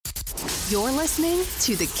You're listening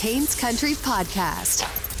to the Canes Country Podcast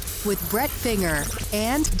with Brett Finger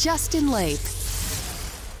and Justin Lape.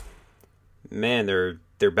 Man,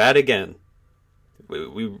 they're bad again.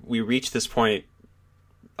 We reached this point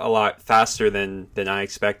a lot faster than I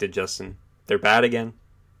expected, Justin. They're bad again.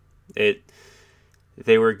 They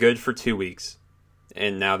were good for 2 weeks,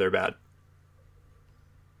 and now they're bad.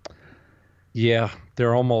 Yeah,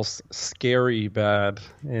 they're almost scary bad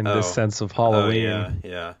in the sense of Halloween. Oh,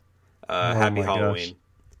 yeah. Happy Halloween. Gosh.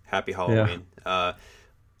 Happy Halloween. Yeah.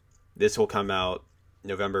 This will come out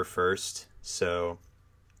November 1st, so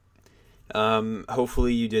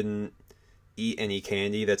hopefully you didn't eat any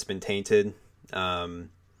candy that's been tainted. Apparently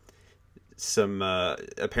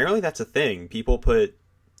that's a thing. People put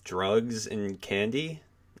drugs in candy.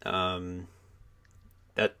 That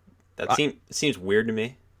seems weird to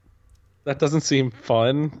me. That doesn't seem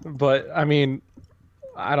fun, but I mean,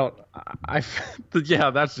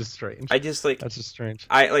 yeah, that's just strange. That's just strange.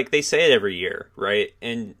 They say it every year, right?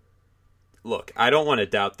 And look, I don't want to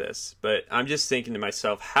doubt this, but I'm just thinking to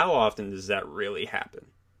myself, how often does that really happen?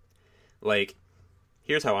 Like,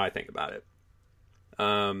 here's how I think about it.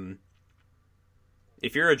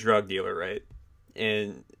 If you're a drug dealer, right?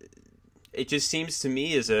 And it just seems to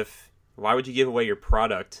me as if, why would you give away your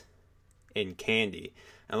product in candy?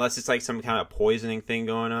 Unless it's like some kind of poisoning thing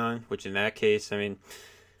going on, which in that case, I mean...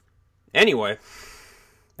 Anyway,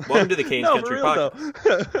 welcome to the Canes Country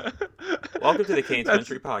Podcast. Welcome to the Canes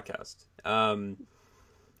Country Podcast.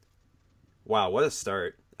 Wow, what a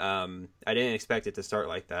start. I didn't expect it to start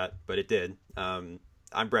like that, but it did. I'm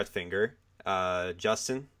Brett Finger.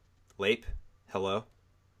 Justin Lape, hello.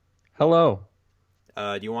 Hello.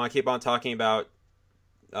 Do you want to keep on talking about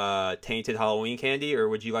tainted Halloween candy, or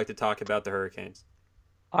would you like to talk about the Hurricanes?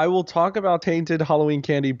 I will talk about tainted Halloween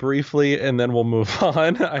candy briefly, and then we'll move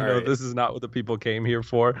on. I know this is not what the people came here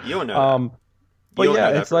for. You don't know that. But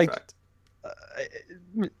yeah, it's like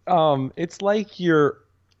it's like you're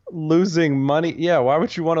losing money. Yeah, why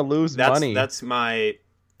would you want to lose money? That's my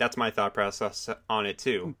thought process on it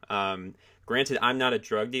too. Granted, I'm not a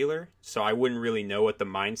drug dealer, so I wouldn't really know what the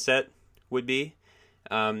mindset would be.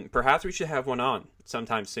 Perhaps we should have one on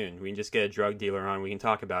sometime soon. We can just get a drug dealer on. We can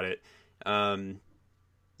talk about it.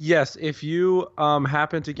 Yes, if you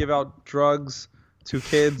happen to give out drugs to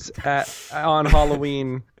kids on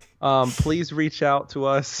Halloween, please reach out to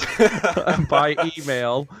us by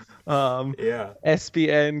email.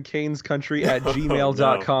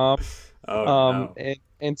 sbncanescountry@gmail.com. No.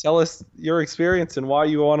 And tell us your experience and why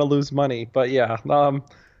you want to lose money. But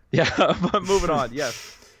but moving on.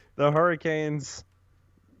 Yes, the Hurricanes.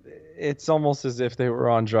 It's almost as if they were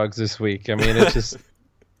on drugs this week. I mean,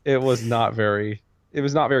 it was not very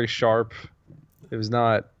sharp. It was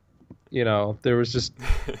not, there was just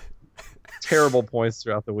terrible points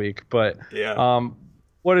throughout the week. But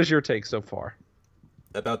what is your take so far?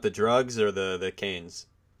 About the drugs or the Canes?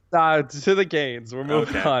 To the Canes. We're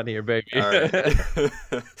moving on here, baby. All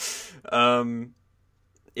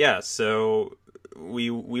right. So we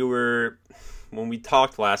were, when we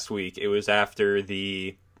talked last week, it was after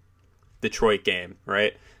the Detroit game,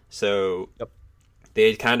 right? So they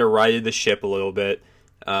had kind of righted the ship a little bit.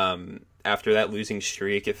 After that losing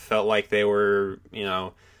streak, it felt like they were,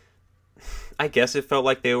 I guess it felt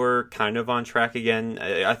like they were kind of on track again.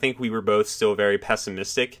 I think we were both still very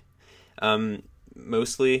pessimistic,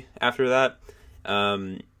 mostly after that.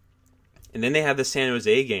 And then they had the San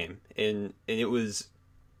Jose game, and it was,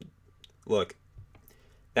 look,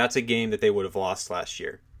 that's a game that they would have lost last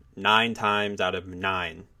year. 9 times out of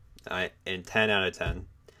 9, and 10 out of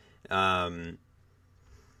 10.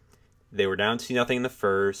 They were down 2-0 in the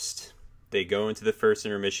first. They go into the first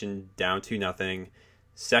intermission down 2-0.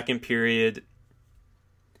 Second period,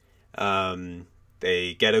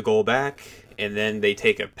 they get a goal back, and then they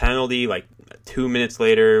take a penalty. Like 2 minutes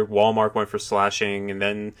later, Walmart went for slashing, and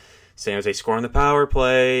then San Jose scored on the power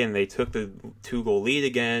play, and they took the 2-goal lead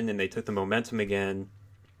again, and they took the momentum again.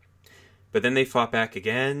 But then they fought back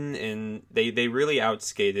again, and they really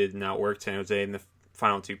outskated and outworked San Jose in the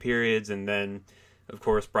final 2 periods, and then, of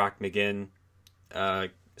course, Brock McGinn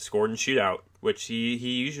scored in shootout, which he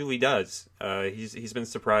usually does. He's been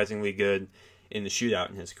surprisingly good in the shootout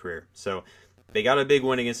in his career. So they got a big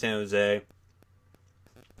win against San Jose.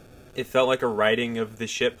 It felt like a righting of the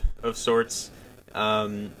ship of sorts.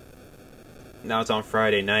 Now it's on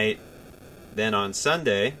Friday night. Then on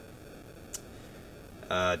Sunday,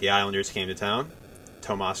 the Islanders came to town.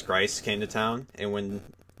 Tomas Greiss came to town. And when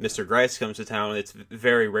Mr. Greiss comes to town, it's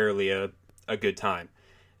very rarely a good time.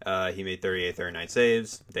 He made 38, 39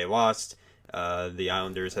 saves. They lost. The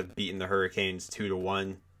Islanders have beaten the Hurricanes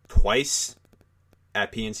 2-1 twice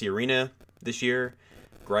at PNC Arena. this year.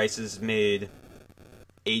 Grice has made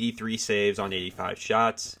 83 saves on 85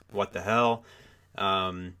 shots. What the hell?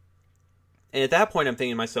 And at that point, I'm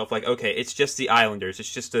thinking to myself, like, okay, it's just the Islanders.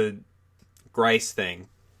 It's just a Grice thing.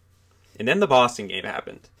 And then the Boston game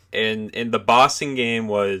happened. And the Boston game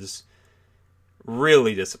was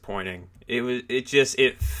really disappointing.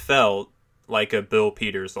 It felt like a Bill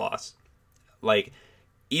Peters loss. Like,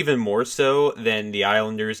 even more so than the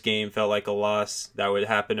Islanders game felt like a loss that would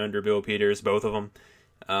happen under Bill Peters, both of them.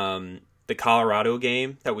 The Colorado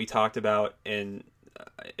game that we talked about in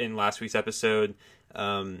last week's episode,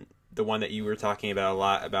 the one that you were talking about a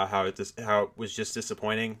lot, about how it was just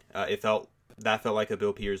disappointing. That felt like a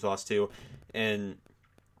Bill Peters loss too. And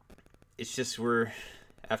it's just,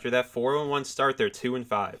 after that 4-1 start, they're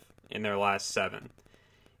 2-5 in their last 7.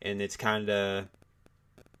 And it's kind of,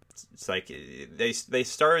 it's like they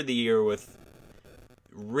started the year with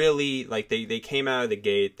really, like, they came out of the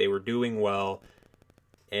gate, they were doing well,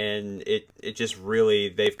 and it just really,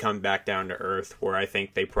 they've come back down to earth where I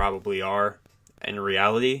think they probably are in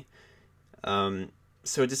reality. So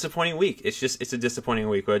a disappointing week. It's a disappointing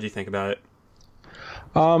week. What did you think about it?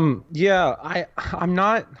 Yeah, I'm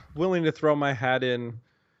not willing to throw my hat in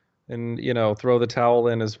and, throw the towel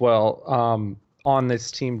in as well, on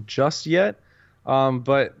this team just yet.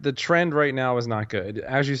 But the trend right now is not good.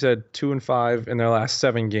 As you said, 2-5 in their last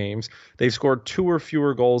 7 games. They've scored 2 or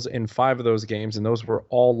fewer goals in 5 of those games, and those were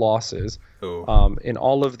all losses. In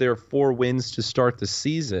all of their 4 wins to start the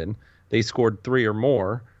season, they scored 3 or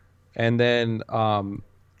more. And then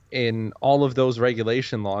in all of those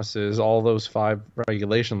regulation losses, all those 5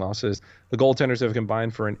 regulation losses, the goaltenders have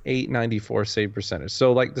combined for an .894 save percentage.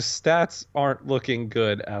 So, like, the stats aren't looking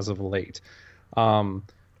good as of late.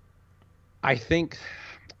 I think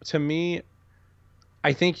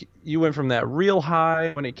you went from that real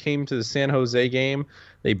high when it came to the San Jose game.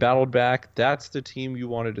 They battled back. That's the team you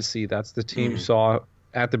wanted to see. That's the team you saw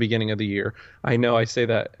at the beginning of the year. I know I say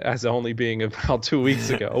that as only being about 2 weeks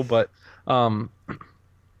ago, but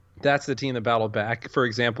that's the team that battled back. For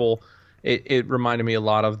example, it reminded me a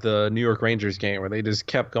lot of the New York Rangers game where they just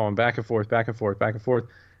kept going back and forth, back and forth, back and forth.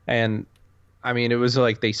 And I mean, it was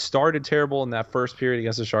like they started terrible in that first period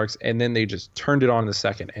against the Sharks, and then they just turned it on in the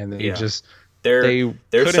second, and they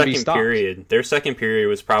their second period. Their second period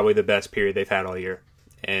was probably the best period they've had all year,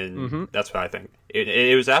 and that's what I think.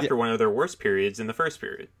 It was after one of their worst periods in the first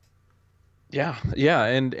period. Yeah,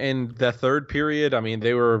 and the third period, I mean,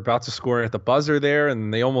 they were about to score at the buzzer there,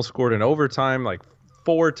 and they almost scored in overtime like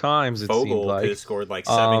 4 times. It seemed like could have scored like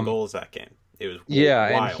 7 goals that game. It was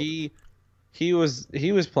wild. And he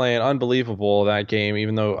was playing unbelievable that game,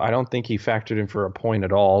 even though I don't think he factored in for a point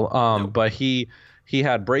at all. Nope. But he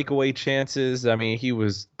had breakaway chances. I mean, he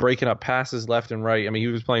was breaking up passes left and right. I mean, he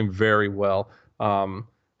was playing very well.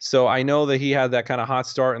 So I know that he had that kind of hot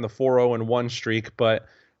start in the 4-0-1 streak, but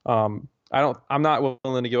I'm not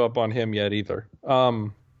willing to give up on him yet either.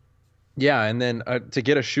 And then to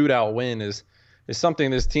get a shootout win is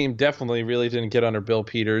something this team definitely really didn't get under Bill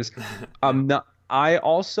Peters. I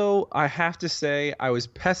have to say I was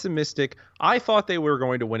pessimistic. I thought they were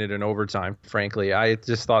going to win it in overtime, frankly. I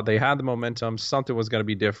just thought they had the momentum, something was going to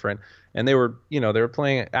be different, and they were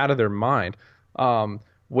playing out of their mind.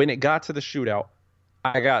 When it got to the shootout,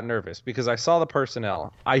 I got nervous because I saw the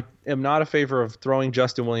personnel. I am not a favor of throwing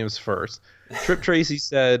Justin Williams first. Trip Tracy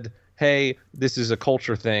said, hey, this is a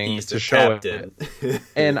culture thing. He's to the show captain. it.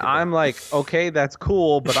 And I'm like, okay, that's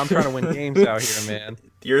cool, but I'm trying to win games out here, man.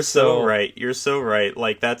 You're so right. You're so right.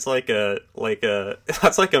 Like that's like a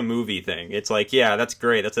movie thing. It's like, yeah, that's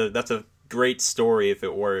great. That's a great story if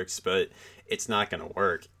it works, but it's not gonna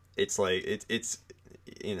work. It's like it's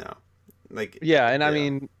like I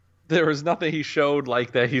mean, there was nothing he showed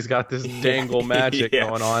like that. He's got this dangle magic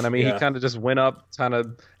going on. I mean, he kind of just went up, kind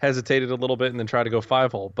of hesitated a little bit, and then tried to go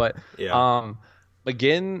 5-hole. But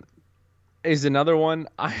McGinn is another one.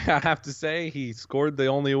 I have to say he scored the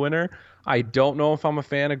only winner. I don't know if I'm a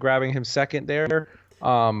fan of grabbing him second there.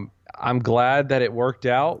 I'm glad that it worked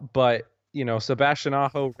out, but Sebastian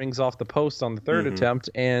Aho rings off the post on the third attempt,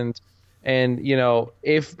 and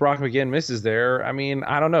if Brock McGinn misses there, I mean,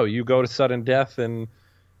 I don't know. You go to sudden death and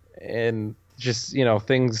just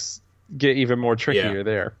things get even more trickier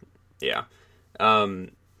there. Yeah.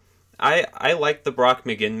 I like the Brock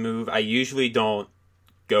McGinn move. I usually don't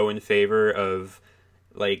go in favor of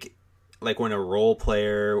like when a role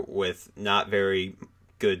player with not very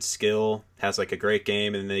good skill has like a great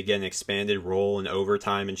game and they get an expanded role in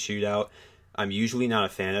overtime and shootout. I'm usually not a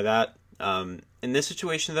fan of that. In this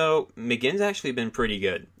situation though, McGinn's actually been pretty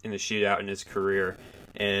good in the shootout in his career,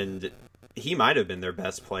 and he might have been their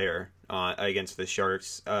best player against the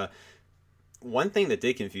Sharks. one thing that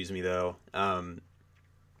did confuse me though,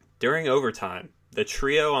 during overtime, the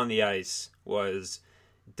trio on the ice was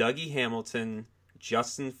Dougie Hamilton,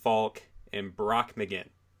 Justin Falk, and Brock McGinn.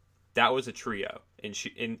 That was a trio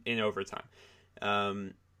in overtime.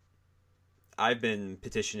 I've been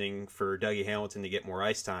petitioning for Dougie Hamilton to get more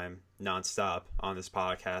ice time nonstop on this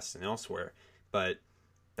podcast and elsewhere, but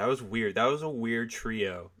that was weird. That was a weird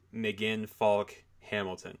trio: McGinn, Falk,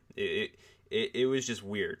 Hamilton. It was just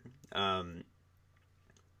weird.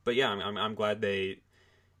 But yeah, I'm glad they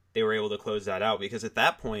were able to close that out, because at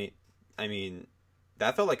that point, I mean,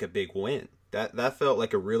 that felt like a big win. That felt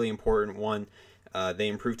like a really important one. They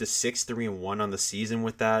improved to 6-3-1 on the season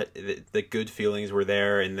with that. The good feelings were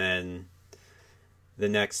there, and then the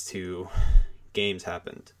next two games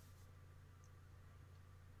happened.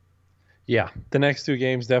 Yeah, the next two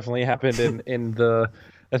games definitely happened. In the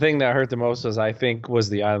thing that hurt the most was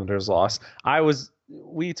the Islanders' loss.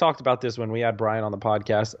 We talked about this when we had Brian on the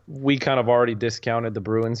podcast. We kind of already discounted the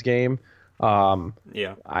Bruins game.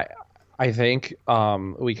 Yeah. I think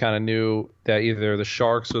we kind of knew that either the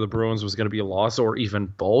Sharks or the Bruins was going to be a loss, or even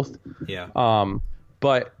both. Yeah.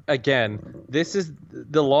 But again, this is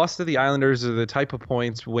the loss to the Islanders are the type of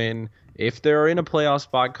points when, if they're in a playoff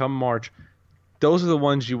spot come March, those are the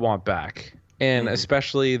ones you want back. And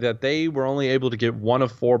especially that they were only able to get 1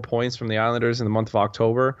 of 4 points from the Islanders in the month of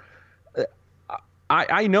October.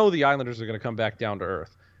 I know the Islanders are going to come back down to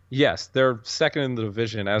earth. Yes, they're second in the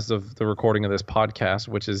division as of the recording of this podcast,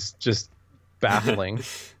 which is just baffling.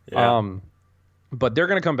 Yeah. But they're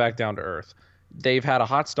going to come back down to earth. They've had a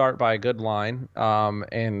hot start by a good line,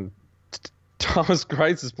 and Thomas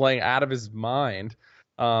Greiss is playing out of his mind.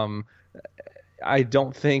 I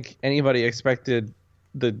don't think anybody expected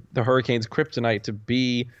the Hurricanes' kryptonite to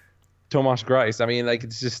be Thomas Greiss. I mean, like,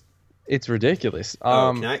 it's ridiculous.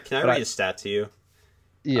 Can I read a stat to you?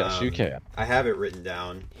 Yes, you can. I have it written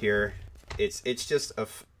down here. It's just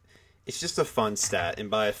a fun stat, and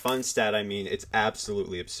by a fun stat I mean it's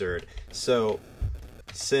absolutely absurd. So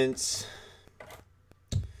since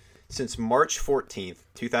March 14th,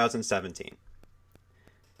 2017,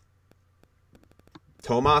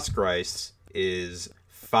 Thomas Greiss is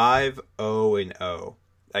 5-0-0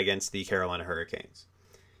 against the Carolina Hurricanes,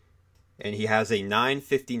 and he has a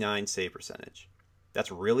 .959 save percentage.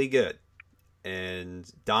 That's really good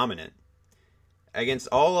and dominant against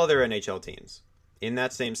all other NHL teams in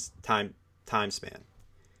that same time span.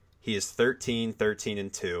 He is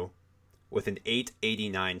 13-13-2 with an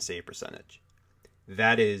 .889 save percentage.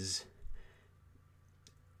 That's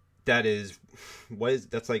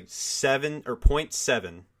like 7 or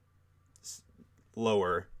 0.7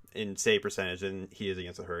 lower in save percentage than he is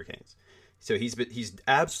against the Hurricanes. So he's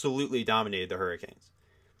absolutely dominated the Hurricanes.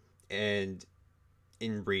 And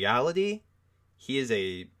in reality, he is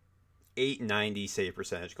a .890 save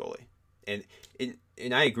percentage goalie. And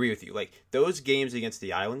I agree with you. Like, those games against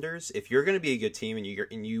the Islanders, if you're going to be a good team and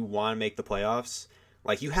you want to make the playoffs,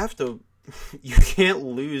 like, you can't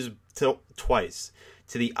lose twice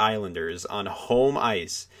to the Islanders on home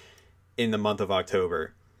ice in the month of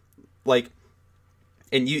October. Like,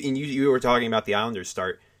 and you were talking about the Islanders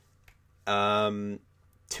start. 2 of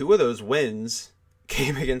those wins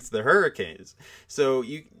came against the Hurricanes. So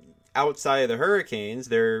outside of the Hurricanes,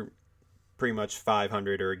 they're pretty much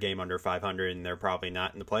 500 or a game under 500, and they're probably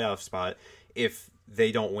not in the playoff spot if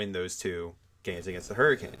they don't win those 2 games against the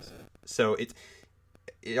Hurricanes. So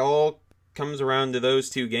it all comes around to those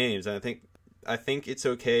 2 games, and I think it's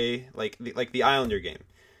okay. Like the Islander game,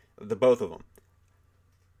 the both of them.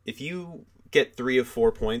 If you get 3 of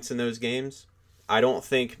 4 points in those games, I don't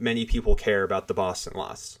think many people care about the Boston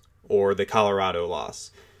loss or the Colorado loss.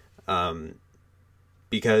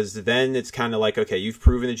 Because then it's kind of like, okay, you've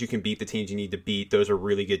proven that you can beat the teams you need to beat. Those are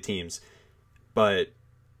really good teams. But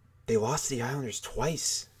they lost to the Islanders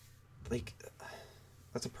twice. Like,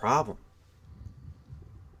 that's a problem.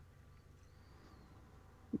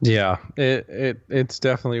 Yeah, it's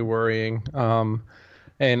definitely worrying.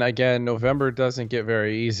 And again, November doesn't get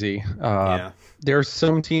very easy. There's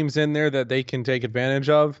some teams in there that they can take advantage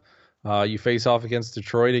of. You face off against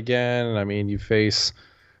Detroit again. I mean, you face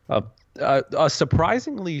a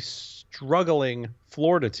surprisingly struggling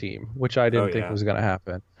Florida team, which I didn't think was going to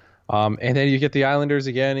happen. And then you get the Islanders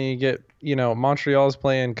again, and you get, Montreal's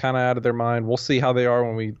playing kind of out of their mind. We'll see how they are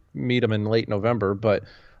when we meet them in late November. But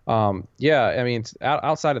I mean,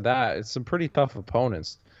 outside of that, it's some pretty tough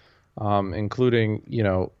opponents, including,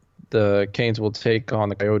 the Canes will take on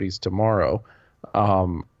the Coyotes tomorrow.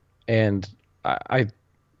 And I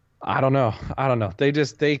don't know.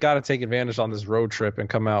 They got to take advantage on this road trip and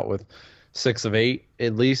come out with 6 of 8,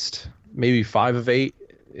 at least, maybe 5 of 8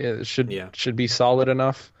 it Yeah. should be solid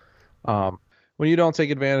enough. When you don't take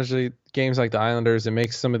advantage of games like the Islanders, it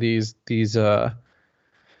makes some of these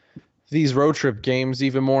road trip games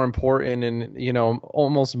even more important, and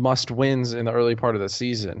almost must wins in the early part of the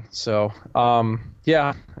season. So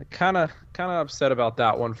yeah, kind of upset about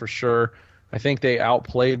that one for sure. I think they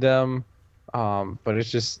outplayed them, but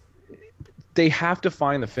it's just they have to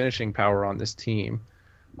find the finishing power on this team.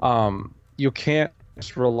 You can't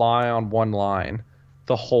just rely on one line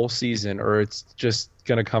the whole season, or it's just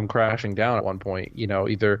going to come crashing down at one point.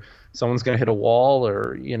 Either someone's going to hit a wall,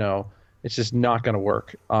 or it's just not going to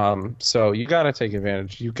work. So you got to take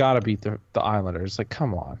advantage. You got to beat the Islanders. Like,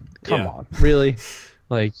 come on, really?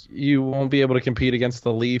 Like, you won't be able to compete against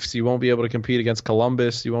the Leafs. You won't be able to compete against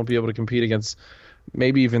Columbus. You won't be able to compete against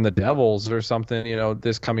maybe even the Devils or something,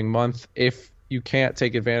 this coming month, if you can't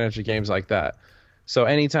take advantage of games like that. So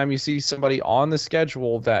anytime you see somebody on the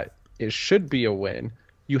schedule that it should be a win,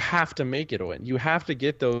 you have to make it a win. You have to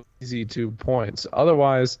get those easy 2 points.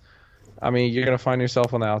 Otherwise, I mean, you're going to find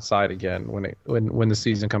yourself on the outside again when the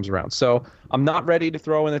season comes around. So I'm not ready to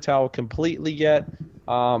throw in the towel completely yet,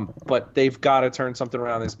 but they've got to turn something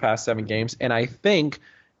around these past 7 games. And I think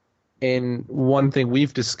in one thing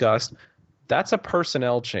we've discussed, that's a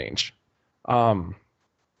personnel change.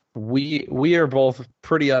 We are both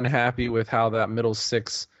pretty unhappy with how that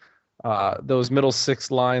those middle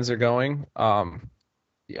six lines are going.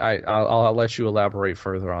 I'll let you elaborate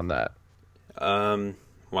further on that.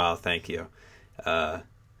 Wow, thank you.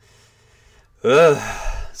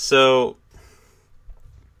 So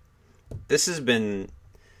this has been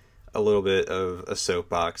a little bit of a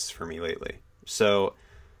soapbox for me lately. So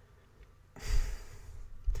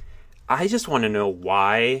I just want to know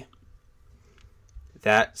why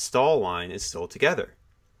that Staal line is still together.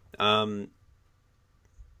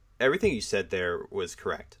 Everything you said there was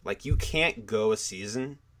correct. Like, you can't go a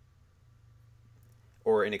season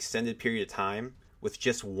or an extended period of time with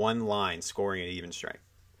just one line scoring at even strength.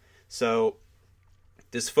 So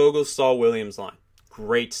this Foegele, Staal, Williams line,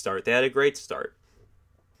 great start. They had a great start.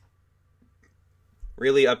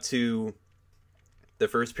 Really up to the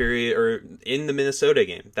first period, or in the Minnesota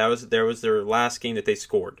game. There was their last game that they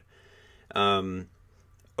scored. Over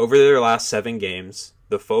their last 7 games,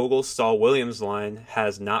 the Foegele, Staal, Williams line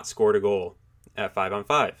has not scored a goal at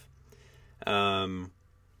 5-on-5.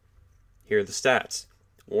 Here are the stats.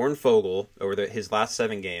 Warren Foegele, over his last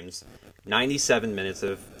 7 games, 97 minutes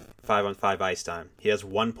of 5-on-5 ice time. He has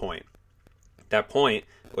 1 point. That point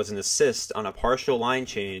was an assist on a partial line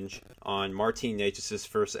change on Martin Necas'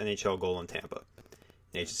 first NHL goal in Tampa.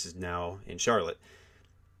 Necas is now in Charlotte.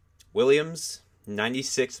 Williams,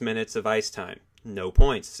 96 minutes of ice time. No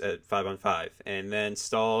points at 5-on-5. And then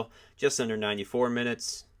Staal, just under 94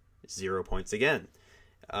 minutes, 0 points again.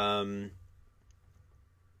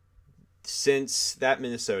 Since that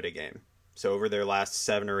Minnesota game, so over their last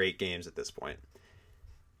 7 or 8 games at this point,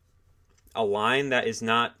 a line that is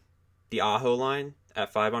not the Aho line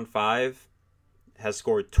at 5-on-5 has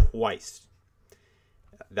scored twice.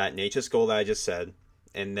 That Necas goal that I just said,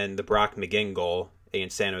 and then the Brock McGinn goal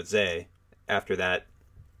against San Jose after that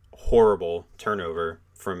horrible turnover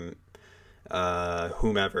from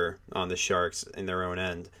whomever on the Sharks in their own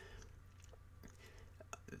end.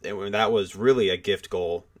 And that was really a gift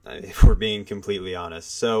goal, if we're being completely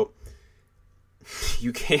honest. So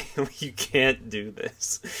you can't do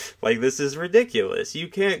this. Like, this is ridiculous. You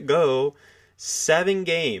can't go 7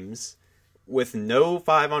 games with no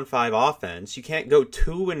 5-on-5 offense. You can't go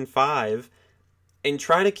 2-5 and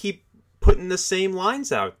try to keep putting the same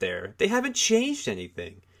lines out there. They haven't changed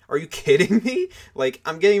anything. Are you kidding me? Like,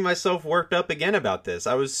 I'm getting myself worked up again about this.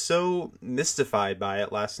 I was so mystified by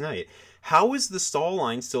it last night. How is the Staal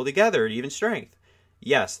line still together at even strength?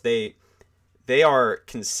 Yes, they are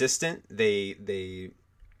consistent. They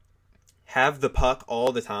have the puck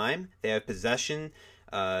all the time. They have possession.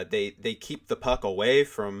 They keep the puck away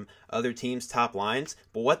from other teams' top lines.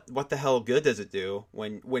 But what the hell good does it do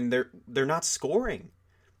when they're not scoring?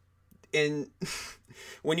 And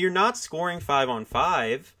when you're not scoring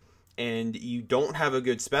 5-on-5 and you don't have a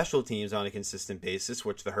good special teams on a consistent basis,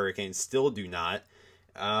 which the Hurricanes still do not,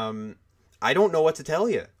 I don't know what to tell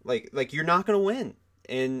you. Like you're not going to win.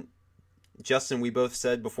 And Justin, we both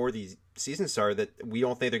said before the season started that we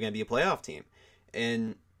don't think they're going to be a playoff team.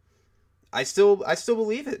 And I still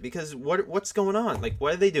believe it, because what's going on? Like,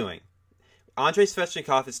 what are they doing? Andrei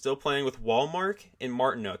Svechnikov is still playing with Wallmark and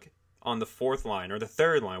Martinook on the 4th line or the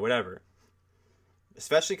 3rd line, whatever.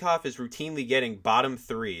 Svechnikov is routinely getting bottom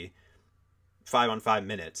 3 5-on-5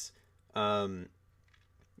 minutes.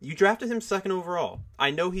 You drafted him 2nd overall. I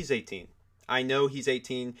know he's 18,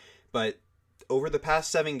 but over the past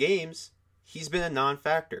 7 games, he's been a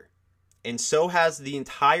non-factor. And so has the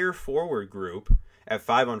entire forward group at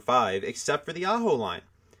 5-on-5, except for the Aho line.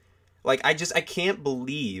 Like, I can't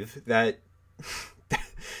believe that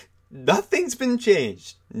nothing's been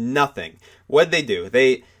changed. Nothing. What'd they do?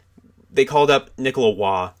 They called up Nicola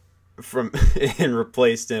Waugh and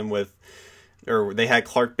replaced him with, or they had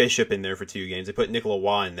Clark Bishop in there for 2 games. They put Nicola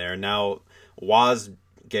Waugh in there. Now Waugh's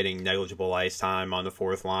getting negligible ice time on the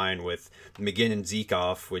fourth line with McGinn and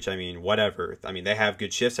Zekov, which, I mean, whatever. I mean, they have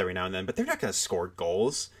good shifts every now and then, but they're not going to score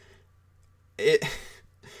goals.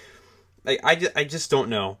 I just don't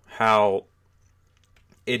know how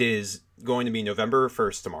it is going to be November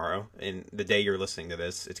 1st tomorrow, and the day you're listening to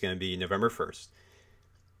this, it's going to be November 1st.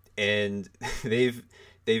 And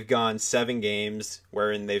they've gone 7 games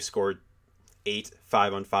wherein they've scored 8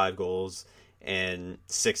 5-on-5 goals, and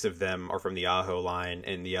 6 of them are from the Aho line,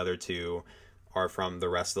 and the other 2 are from the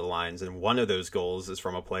rest of the lines. And one of those goals is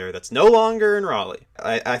from a player that's no longer in Raleigh.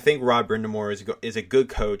 I think Rod Brind'Amour is a good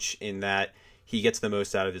coach in that he gets the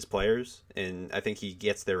most out of his players, and I think he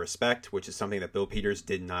gets their respect, which is something that Bill Peters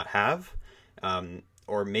did not have,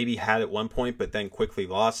 or maybe had at one point, but then quickly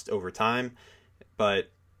lost over time.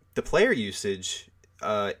 But the player usage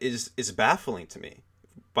is baffling to me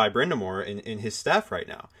by Brind'Amour and his staff right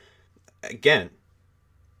now. Again,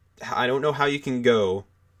 I don't know how you can go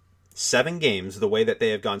 7 games the way that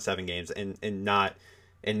they have gone 7 games and not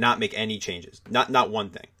make any changes, not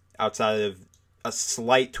one thing outside of a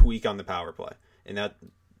slight tweak on the power play, and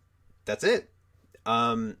that's it.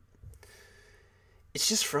 It's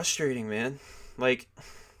just frustrating, man. Like,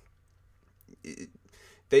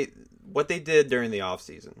 what they did during the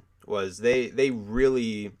offseason was they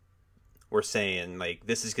really were saying, like,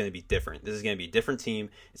 this is going to be different. This is going to be a different team.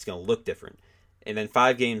 It's going to look different. And then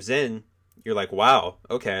 5 games in, you're like, wow,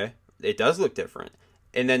 okay, it does look different.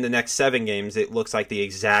 And then the next 7 games, it looks like the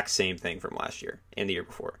exact same thing from last year and the year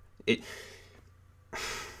before.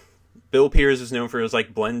 Bill Peters is known for his,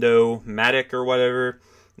 like, blendo-matic or whatever.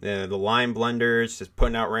 The line blenders, just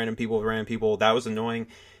putting out random people with random people. That was annoying.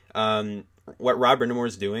 What Rod Brind'Amour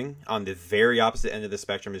is doing on the very opposite end of the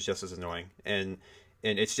spectrum is just as annoying. And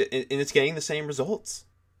it's getting the same results.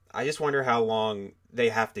 I just wonder how long they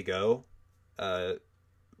have to go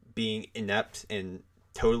being inept and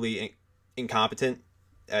totally incompetent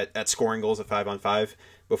at scoring goals at 5-on-5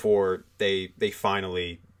 before they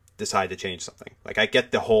finally decide to change something. Like, I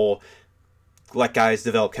get the whole let guys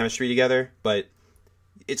develop chemistry together, but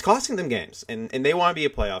it's costing them games, and they want to be a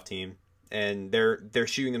playoff team, and they're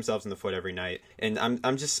shooting themselves in the foot every night. And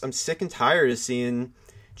I'm sick and tired of seeing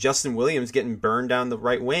Justin Williams getting burned down the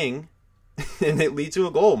right wing, and it leads to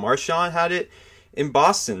a goal. Marchand had it in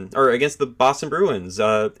Boston, or against the Boston Bruins.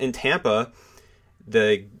 In Tampa,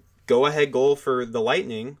 the go-ahead goal for the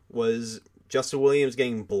Lightning was Justin Williams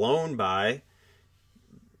getting blown by,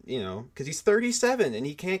 because he's 37 and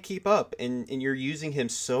he can't keep up, and you're using him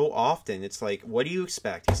so often. It's like, what do you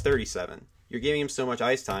expect? He's 37. You're giving him so much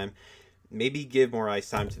ice time. Maybe give more ice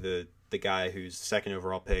time to the guy who's 2nd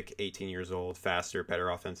overall pick, 18 years old, faster, better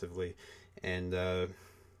offensively, and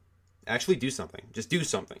actually do something. Just do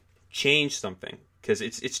something. Change something, because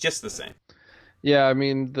it's just the same. Yeah, I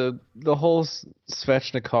mean, the whole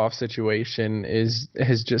Svechnikov situation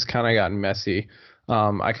has just kind of gotten messy.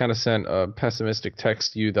 I kind of sent a pessimistic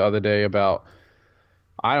text to you the other day about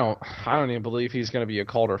I don't even believe he's going to be a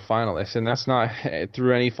Calder finalist, and that's not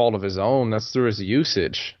through any fault of his own. That's through his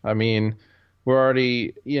usage. I mean, we're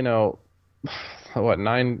already, 10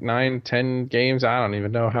 games? I don't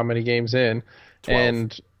even know how many games in. 12.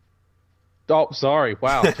 And sorry,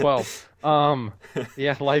 wow, 12.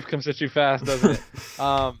 Yeah, life comes at you fast, doesn't it?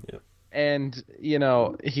 Yep. And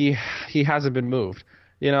he hasn't been moved.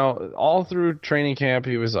 All through training camp,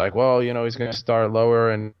 he was like, well, he's going to start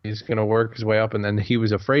lower and he's going to work his way up. And then he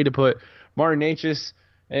was afraid to put Martin Necas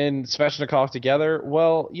and Svechnikov together.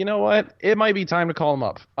 Well, you know what? It might be time to call him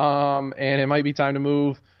up. And it might be time to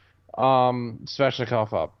move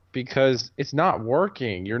Svechnikov up, because it's not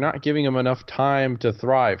working. You're not giving him enough time to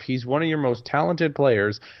thrive. He's one of your most talented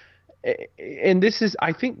players. And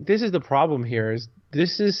I think this is the problem here, is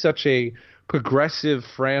this is such a progressive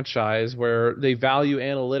franchise where they value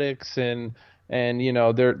analytics and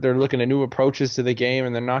they're looking at new approaches to the game,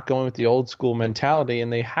 and they're not going with the old school mentality,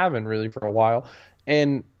 and they haven't really for a while.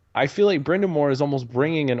 And I feel like Brind'Amour is almost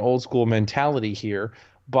bringing an old school mentality here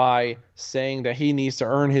by saying that he needs to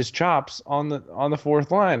earn his chops on the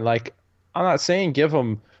fourth line. Like, I'm not saying give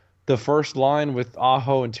him the first line with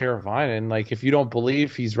Aho and Teravainen. Like, if you don't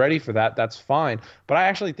believe he's ready for that, that's fine. But I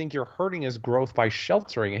actually think you're hurting his growth by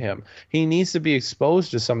sheltering him. He needs to be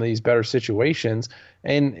exposed to some of these better situations,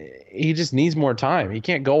 and he just needs more time. He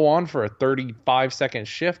can't go on for a 35-second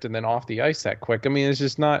shift and then off the ice that quick. I mean, it's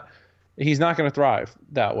just not. He's not going to thrive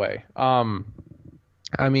that way.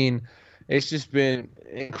 I mean, it's just been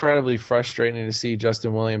incredibly frustrating to see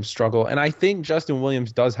Justin Williams struggle. And I think Justin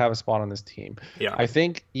Williams does have a spot on this team. Yeah. I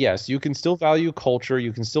think, yes, you can still value culture,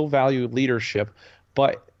 you can still value leadership,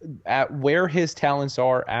 but at where his talents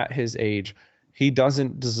are at his age, he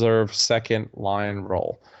doesn't deserve second line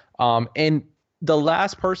role. And the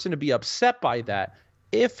last person to be upset by that,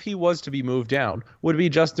 if he was to be moved down, would be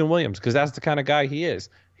Justin Williams, because that's the kind of guy he is.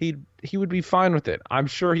 He would be fine with it. I'm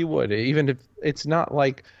sure he would, even if it's not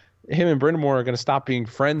like him and Brind'Amour are going to stop being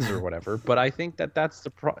friends or whatever. But I think that's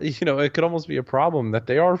it could almost be a problem that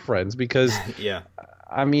they are friends, because yeah.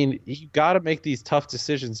 I mean, you got to make these tough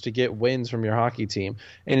decisions to get wins from your hockey team.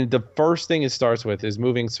 And the first thing it starts with is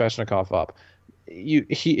moving Svechnikov up.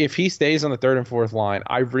 If he stays on the third and fourth line,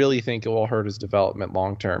 I really think it will hurt his development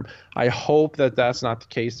long term. I hope that that's not the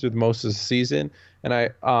case through most of the season. And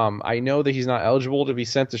I know that he's not eligible to be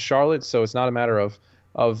sent to Charlotte, so it's not a matter of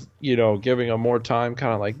giving him more time,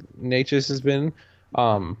 kind of like Necas has been.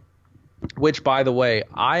 Which, by the way,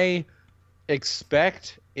 I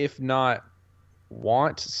expect, if not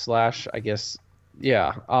want / I guess,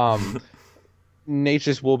 yeah,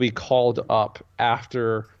 Necas will be called up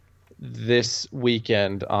after this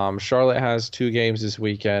weekend. Charlotte has 2 games this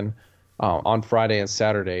weekend, on Friday and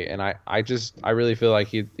Saturday, and I really feel like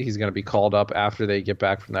he's going to be called up after they get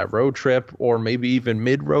back from that road trip, or maybe even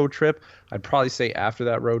mid-road trip. I'd probably say after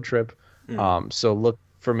that road trip. So look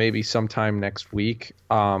for maybe sometime next week.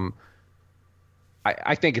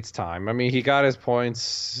 I think it's time. I mean, he got his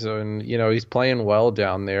points, and he's playing well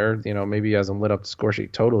down there. Maybe he hasn't lit up the score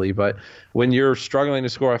sheet totally, but when you're struggling to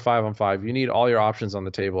score a 5-on-5, you need all your options on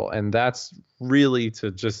the table, and that's really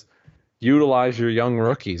to just utilize your young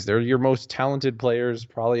rookies. They're your most talented players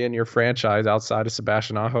probably in your franchise outside of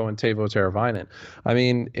Sebastian Aho and Teuvo Teravainen. I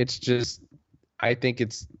mean, I think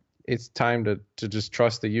it's time to just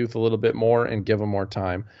trust the youth a little bit more and give them more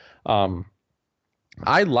time.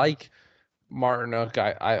 I like Martinook.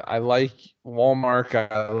 I like Wallmark.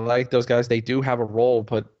 I like those guys. They do have a role,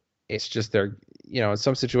 but it's just they're, in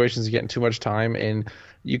some situations getting too much time, and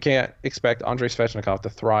you can't expect Andrei Svechnikov to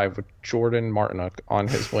thrive with Jordan Martinook on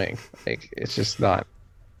his wing. That's just not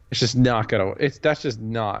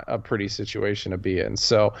a pretty situation to be in.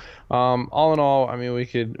 So, all in all, I mean, we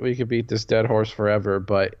could beat this dead horse forever,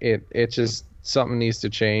 but it just, something needs to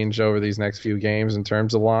change over these next few games in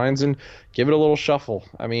terms of lines, and give it a little shuffle.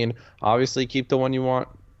 I mean, obviously keep the one you want,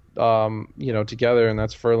 together, and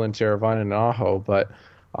that's Ferland, Teravainen, and Aho. But,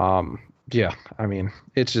 yeah, I mean,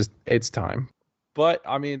 it's time. But,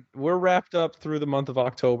 I mean, we're wrapped up through the month of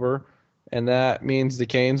October, and that means the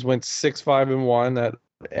Canes went 6-5-1. That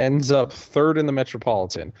ends up third in the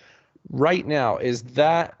Metropolitan. Right now, is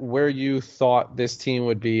that where you thought this team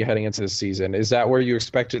would be heading into the season? Is that where you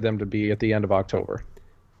expected them to be at the end of October?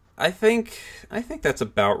 I think that's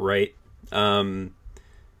about right. I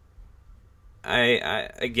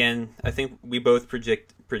think we both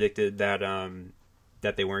predicted that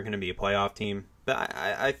that they weren't going to be a playoff team. But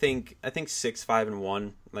I think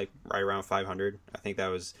 6-5-1, like right around 500. I think that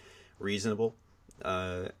was reasonable.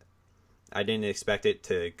 I didn't expect it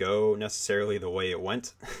to go necessarily the way it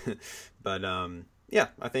went, but yeah,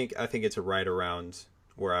 I think it's right around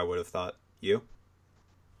where I would have thought. You?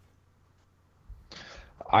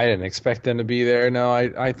 I didn't expect them to be there. No,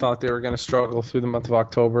 I thought they were going to struggle through the month of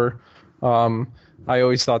October. I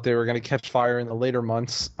always thought they were going to catch fire in the later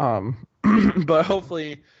months, but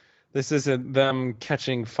hopefully this isn't them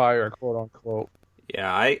catching fire, quote unquote. Yeah,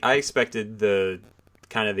 I expected the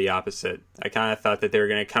opposite. I kind of thought that they were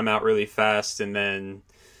going to come out really fast and then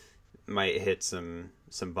might hit some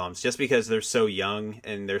bumps, just because they're so young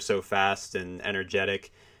and they're so fast and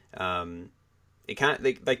energetic. It kind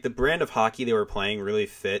of like the brand of hockey they were playing really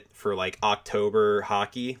fit for like October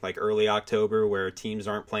hockey, like early October, where teams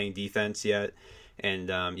aren't playing defense yet,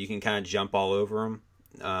 and you can kind of jump all over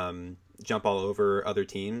them. Jump all over other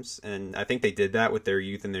teams, and I think they did that with their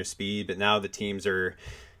youth and their speed. But now the teams are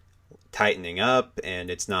tightening up,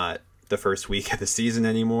 and it's not the first week of the season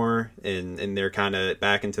anymore, and they're kind of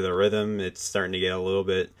back into the rhythm. It's starting to get a little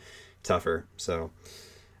bit tougher. So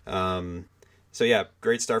yeah,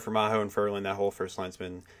 great start for Aho and Ferland. That whole first line's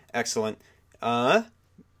been excellent.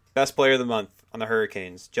 Best player of the month on the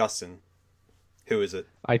Hurricanes, Justin. Who is it?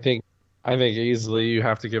 I think easily you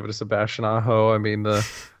have to give it to Sebastian Aho. I mean, the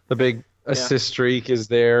assist streak is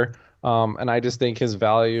there. And I just think his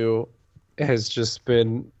value has just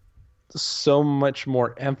been so much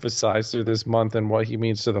more emphasized through this month and what he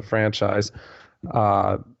means to the franchise.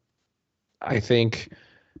 I think,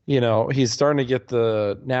 he's starting to get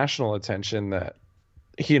the national attention that,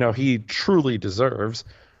 he truly deserves.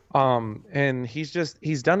 And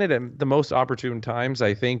he's done it at the most opportune times.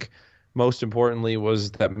 I think most importantly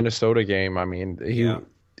was that Minnesota game. I mean,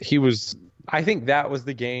 he was, I think that was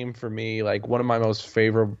the game for me, like one of my most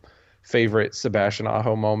favorite Sebastian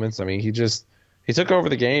Aho moments. I mean, he took over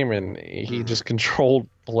the game and he just controlled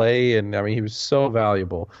play. And I mean, he was so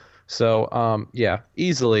valuable. So,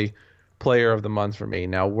 easily player of the month for me.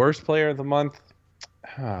 Now, worst player of the month.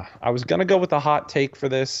 I was gonna go with a hot take for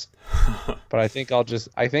this, but I think I'll just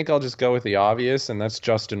go with the obvious, and that's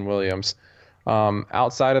Justin Williams.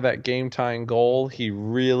 Outside of that game-tying goal, he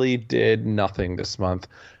really did nothing this month,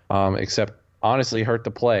 except honestly hurt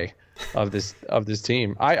the play of this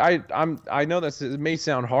team. I know it may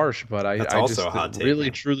sound harsh, but I just a hot take,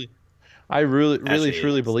 really truly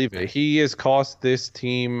believe it. He has cost this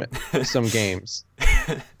team some games.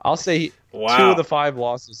 I'll say 2 of the 5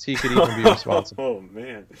 losses he could even be responsible. Oh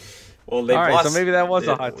man. Well, they've lost. All right, so maybe that was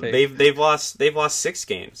a hot take. They've lost 6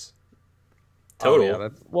 games total.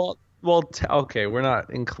 Oh, yeah, okay, we're not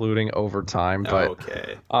including overtime, but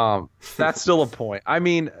okay. That's still a point. I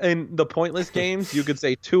mean, in the pointless games, you could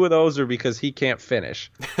say 2 of those are because he can't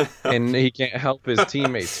finish, and he can't help his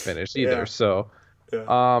teammates finish either. Yeah. So.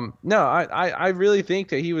 Yeah. No, I really think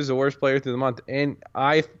that he was the worst player through the month. And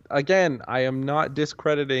I am not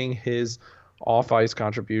discrediting his off-ice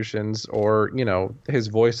contributions or, his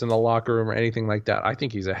voice in the locker room or anything like that. I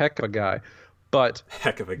think he's a heck of a guy. But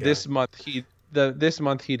this month he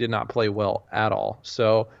did not play well at all.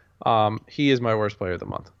 So he is my worst player of the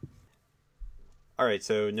month. All right,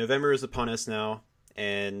 so November is upon us now,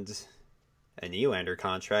 and a Nylander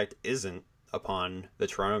contract isn't upon the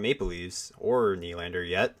Toronto Maple Leafs or Nylander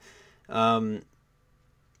yet. Man,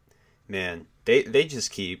 they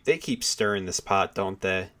keep stirring this pot, don't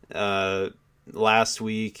they? Last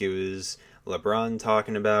week it was LeBron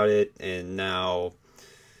talking about it, and now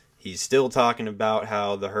he's still talking about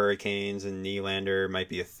how the Hurricanes and Nylander might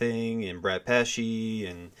be a thing, and Brett Pesce,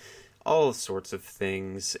 and all sorts of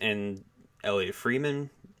things. And Elliot Friedman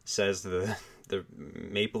says the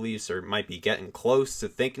Maple Leafs might be getting close to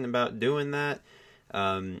thinking about doing that.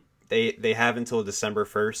 They have until December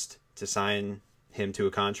 1st to sign him to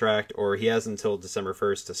a contract, or he has until December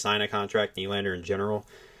 1st to sign a contract, Nylander in general,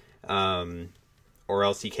 or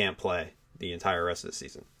else he can't play the entire rest of the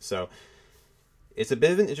season. So it's a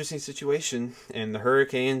bit of an interesting situation, and the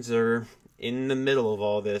Hurricanes are in the middle of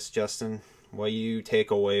all this. Justin, what do you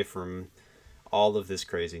take away from all of this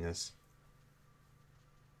craziness?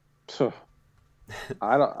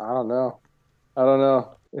 I don't know.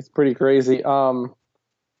 It's pretty crazy.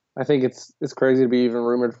 I think it's crazy to be even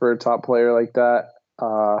rumored for a top player like that.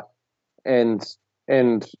 And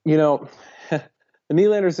the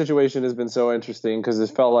Nylander situation has been so interesting because it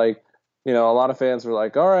felt like, a lot of fans were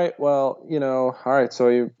like, all right, well, all right,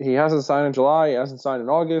 so he hasn't signed in July, he hasn't signed in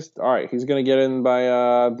August. All right, he's going to get in by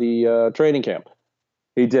the training camp.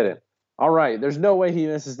 He didn't. All right, there's no way he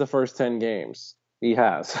misses the first 10 games. He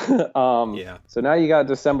has. Yeah. So now you got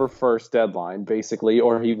December 1st deadline, basically,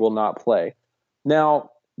 or he will not play.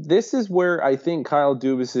 Now, this is where I think Kyle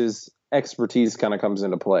Dubas's expertise kind of comes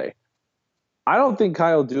into play. I don't think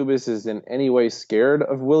Kyle Dubas is in any way scared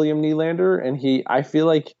of William Nylander, and I feel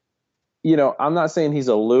like, I'm not saying he's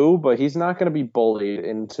a Lou, but he's not going to be bullied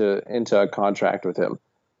into a contract with him.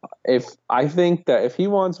 I think that if he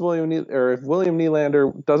wants if William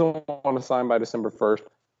Nylander doesn't want to sign by December 1st,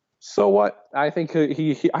 so what? I think he'll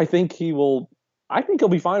be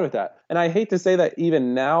fine with that. And I hate to say that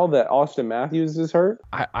even now that Austin Matthews is hurt.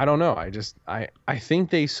 I don't know. I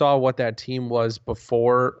think they saw what that team was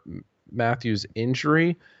before Matthews'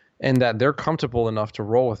 injury, and that they're comfortable enough to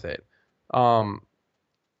roll with it.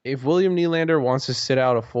 If William Nylander wants to sit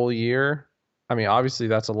out a full year, I mean, obviously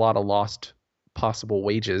that's a lot of lost possible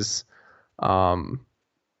wages.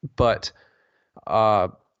 But I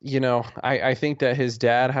think that his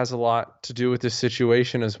dad has a lot to do with this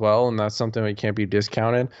situation as well, and that's something that can't be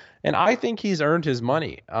discounted. And I think he's earned his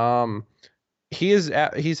money. He's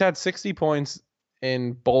had 60 points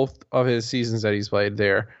in both of his seasons that he's played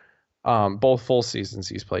there, both full seasons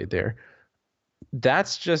he's played there.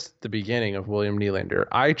 That's just the beginning of William Nylander.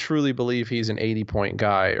 I truly believe he's an 80-point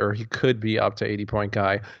guy, or he could be up to 80-point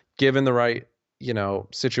guy, given the right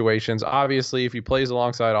situations. Obviously, if he plays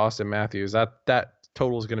alongside Austin Matthews, that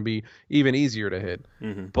total is going to be even easier to hit.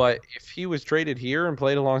 Mm-hmm. But if he was traded here and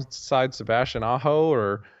played alongside Sebastian Aho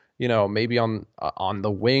or maybe on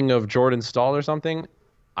the wing of Jordan Staal or something,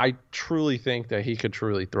 I truly think that he could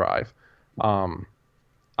truly thrive. I'm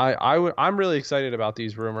really excited about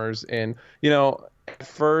these rumors, and at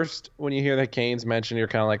first when you hear the Canes mentioned, you're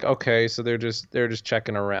kind of like, okay, so they're just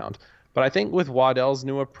checking around. But I think with Waddell's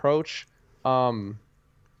new approach,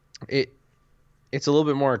 it's a little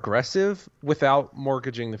bit more aggressive without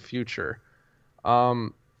mortgaging the future.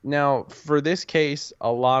 Now, for this case,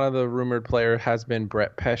 a lot of the rumored player has been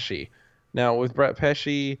Brett Pesce. Now, with Brett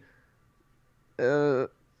Pesce,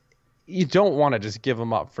 you don't want to just give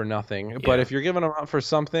him up for nothing. But if you're giving him up for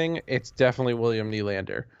something, it's definitely William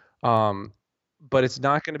Nylander. But it's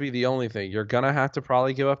not going to be the only thing. You're going to have to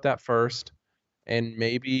probably give up that first and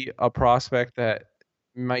maybe a prospect that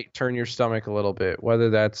might turn your stomach a little bit, whether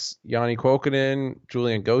that's Yanni Kuokkanen,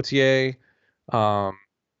 Julien Gauthier,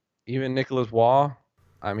 even Nicolas Waugh.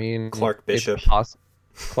 I mean, Clark Bishop.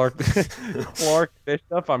 Clark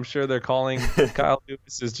Bishop. I'm sure they're calling Kyle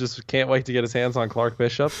Dubas just can't wait to get his hands on Clark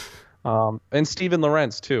Bishop. And Steven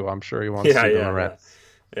Lorentz too. I'm sure he wants Steven Lorentz.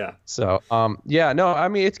 Yeah. So, no, I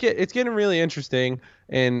mean, it's getting really interesting,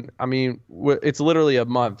 and I mean, it's literally a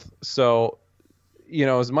month. So,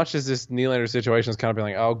 as much as this Nylander situation is kind of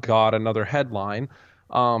being like, oh God, another headline,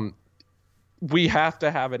 we have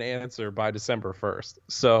to have an answer by December 1st.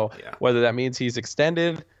 So whether that means he's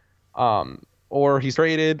extended, or he's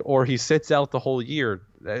traded, or he sits out the whole year.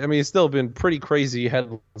 I mean, it's still been pretty crazy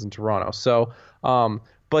headlines in Toronto. So,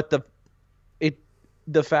 but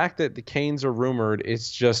the fact that the Canes are rumored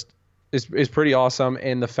is pretty awesome,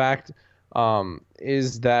 and the fact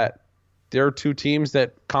is that there are two teams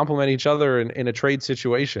that complement each other in a trade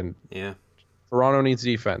situation. Yeah, Toronto needs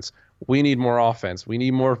defense. We need more offense. We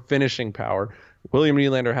need more finishing power. William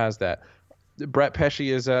Nylander has that. Brett Pesce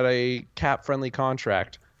is at a cap-friendly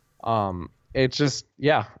contract. It's just,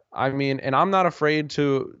 I mean, and I'm not afraid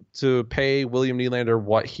to pay William Nylander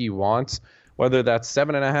what he wants, whether that's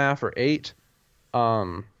 7.5 or 8.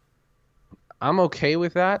 I'm okay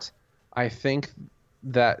with that. I think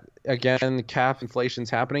that, again, cap inflation's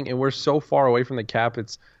happening, and we're so far away from the cap.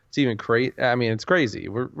 It's even crazy. I mean, it's crazy.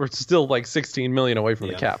 We're still like $16 million away from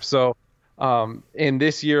the cap. So, in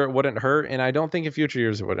this year it wouldn't hurt, and I don't think in future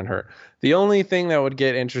years it wouldn't hurt. The only thing that would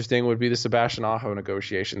get interesting would be the Sebastian Aho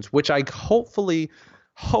negotiations, which I hopefully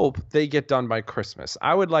hope they get done by Christmas.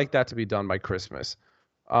 I would like that to be done by Christmas.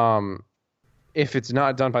 If it's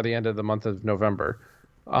not done by the end of the month of November.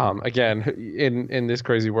 Again, in this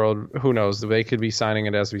crazy world, who knows? They could be signing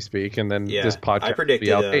it as we speak, and then this podcast will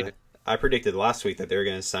be outdated. I predicted last week that they were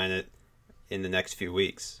going to sign it in the next few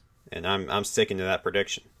weeks, and I'm sticking to that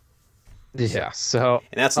prediction. Yeah, so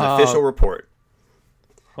and that's an official report.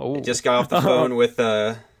 Oh. I just got off the phone with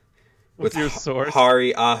your source,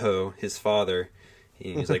 Hari Aho, his father.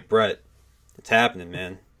 He's like, Brett, it's happening,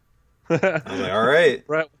 man. I was like, all right,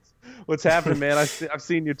 Brett. What's happening, man? I've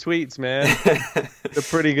seen your tweets, man. They're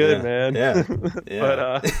pretty good, man. Yeah.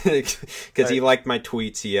 But because he liked my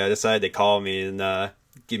tweets, he decided to call me and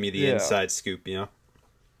give me the inside scoop,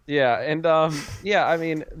 Yeah, and I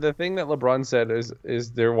mean, the thing that LeBron said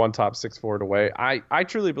is they're one top 6 forward away. I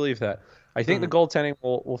truly believe that. I think the goaltending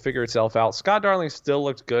will figure itself out. Scott Darling still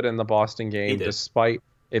looked good in the Boston game, despite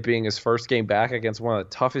it being his first game back against one of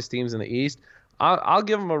the toughest teams in the East. I'll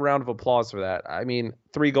give him a round of applause for that. I mean,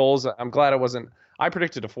 3 goals. I'm glad it wasn't. I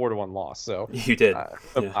predicted a 4-1 loss. So you did.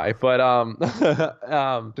 But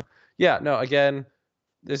no. Again,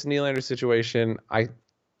 this Nylander situation,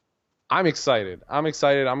 I'm excited. I'm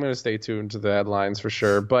going to stay tuned to the headlines for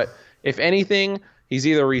sure. But if anything, he's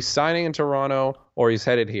either re-signing in Toronto or he's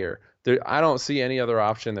headed here. I don't see any other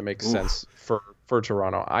option that makes sense for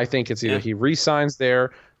Toronto. I think it's either he re-signs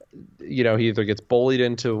there, he either gets bullied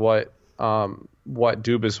into what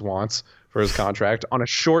Dubas wants for his contract on a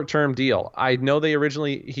short-term deal. I know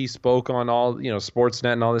he spoke on all,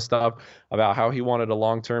 Sportsnet and all this stuff about how he wanted a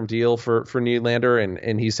long-term deal for Nylander,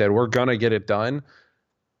 and he said, we're going to get it done.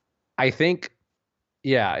 I think,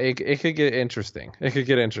 it could get interesting. It could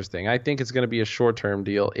get interesting. I think it's going to be a short-term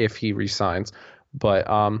deal if he resigns, but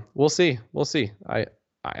we'll see. We'll see. I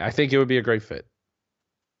think it would be a great fit.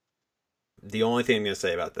 The only thing I'm going to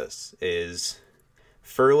say about this is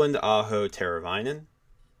Ferland, Aho, Teravainen,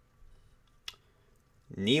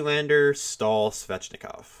 Nylander, Staal,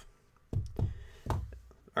 Svechnikov.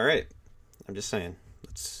 All right, I'm just saying.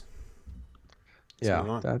 Let's move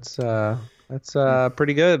on. That's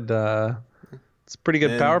pretty good. It's a pretty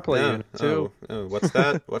good power play unit too. What's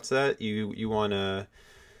that? What's that? You want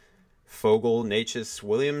Fogle, Natchez,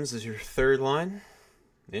 Williams as your third line?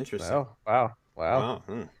 Interesting. Wow.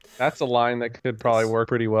 That's a line that could probably work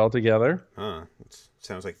pretty well together. It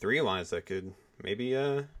sounds like 3 lines that could maybe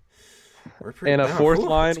We're pretty And a down. fourth Ooh,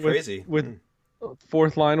 line that's crazy. with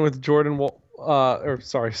Jordan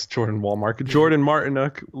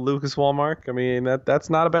Martinook, Lucas Wallmark. I mean, that's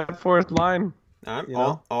not a bad fourth line.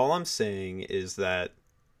 All I'm saying is that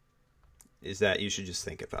you should just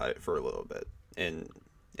think about it for a little bit and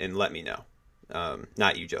let me know.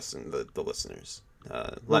 Not you, Justin, the listeners.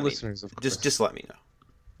 Listeners, of course. Just let me know.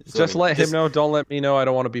 Just let him know. Don't let me know. I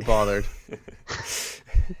don't want to be bothered.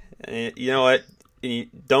 You know what?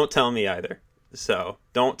 Don't tell me either. So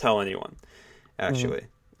don't tell anyone. Actually,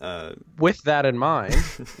 with that in mind,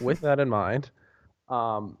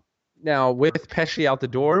 now with Pesce out the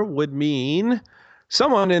door would mean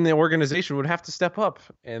someone in the organization would have to step up,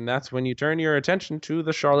 and that's when you turn your attention to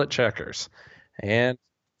the Charlotte Checkers, and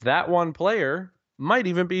that one player might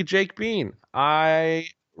even be Jake Bean. I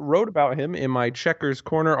wrote about him in my Checkers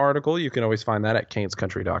Corner article. You can always find that at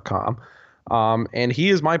canescountry.com. And he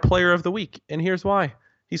is my player of the week, and here's why.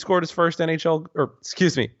 He scored his first AHL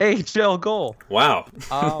goal. Wow.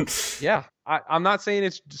 Yeah, I'm not saying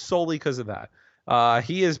it's solely because of that.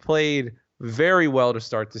 He has played very well to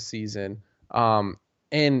start the season,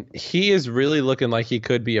 and he is really looking like he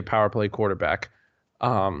could be a power play quarterback.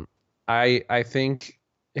 I think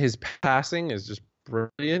his passing is just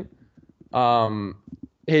brilliant.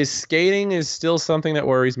 His skating is still something that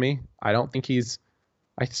worries me. I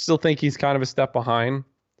still think he's kind of a step behind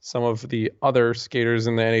some of the other skaters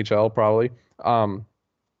in the NHL probably.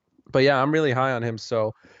 But yeah, I'm really high on him.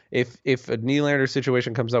 So if a Nylander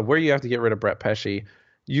situation comes up where you have to get rid of Brett Pesce,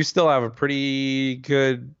 you still have a pretty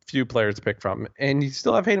good few players to pick from, and you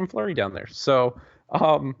still have Hayden Fleury down there. So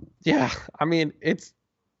yeah, I mean,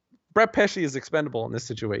 Brett Pesce is expendable in this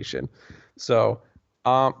situation. So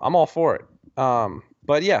I'm all for it.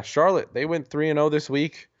 But yeah, Charlotte, they went 3-0 this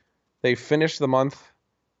week. They finished the month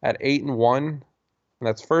at 8-1, and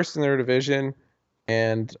that's first in their division.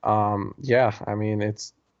 And yeah, I mean,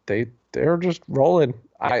 they're just rolling.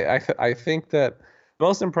 I think that the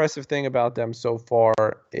most impressive thing about them so far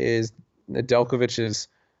is Nedeljkovic's.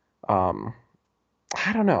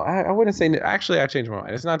 I don't know. I wouldn't say. Actually, I changed my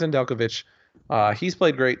mind. It's not Nedeljkovic. He's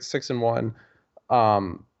played great, 6-1.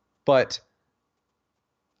 But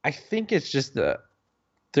I think it's just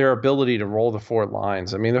their ability to roll the four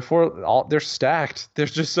lines. I mean, they're stacked. They're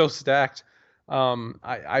just so stacked.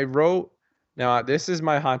 I wrote. Now, this is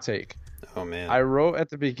my hot take. Oh man. I wrote at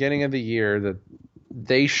the beginning of the year that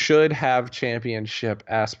they should have championship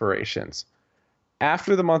aspirations.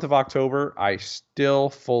 After the month of October, I still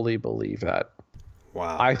fully believe that.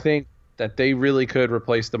 Wow. I think that they really could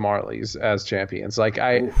replace the Marlies as champions. Like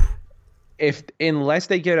unless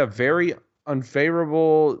they get a very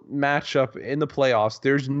unfavorable matchup in the playoffs,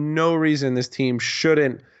 there's no reason this team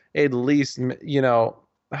shouldn't at least,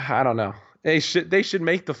 I don't know. They should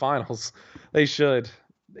make the finals. They should.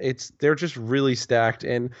 They're just really stacked,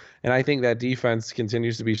 and I think that defense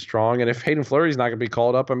continues to be strong. And if Hayden Fleury's not going to be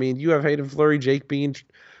called up, I mean, you have Hayden Fleury, Jake Bean,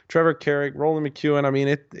 Trevor Carrick, Roland McEwen. I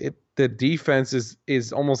mean, the defense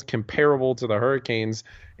is almost comparable to the Hurricanes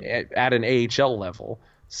at an AHL level.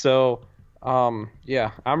 So,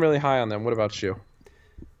 yeah, I'm really high on them. What about you?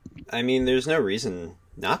 I mean, there's no reason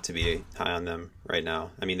not to be high on them right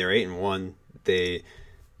now. I mean, they're 8-1. They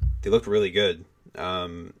look really good.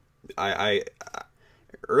 I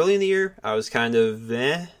early in the year, I was kind of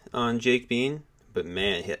on Jake Bean, but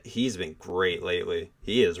man, he's been great lately.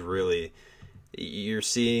 He is really. You're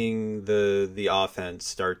seeing the offense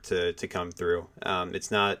start to come through.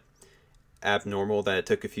 It's not abnormal that it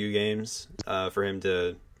took a few games for him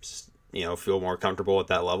to feel more comfortable at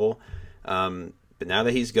that level. But now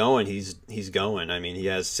that he's going, he's going. I mean, he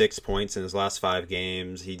has 6 points in his last 5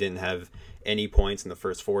 games. He didn't have any points in the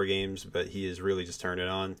first 4 games, but he has really just turned it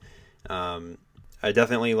on. I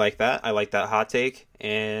definitely like that. I like that hot take.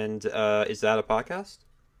 And is that a podcast?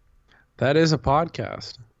 That is a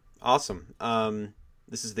podcast. Awesome.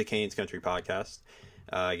 This is the Canes Country Podcast.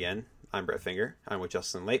 Again, I'm Brett Finger. I'm with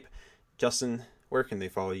Justin Lape. Justin, where can they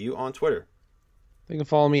follow you on Twitter? They can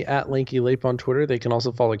follow me at Lanky Lape on Twitter. They can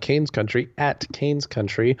also follow Canes Country at Canes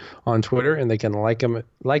Country on Twitter, and they can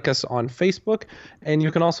like us on Facebook. And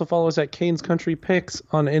you can also follow us at Canes Country Picks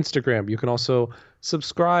on Instagram. You can also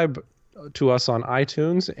subscribe to us on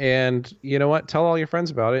iTunes, and you know what? Tell all your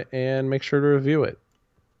friends about it, and make sure to review it.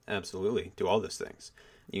 Absolutely. Do all those things.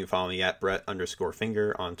 You can follow me at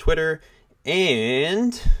Brett_Finger on Twitter,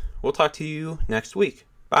 and we'll talk to you next week.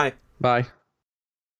 Bye. Bye.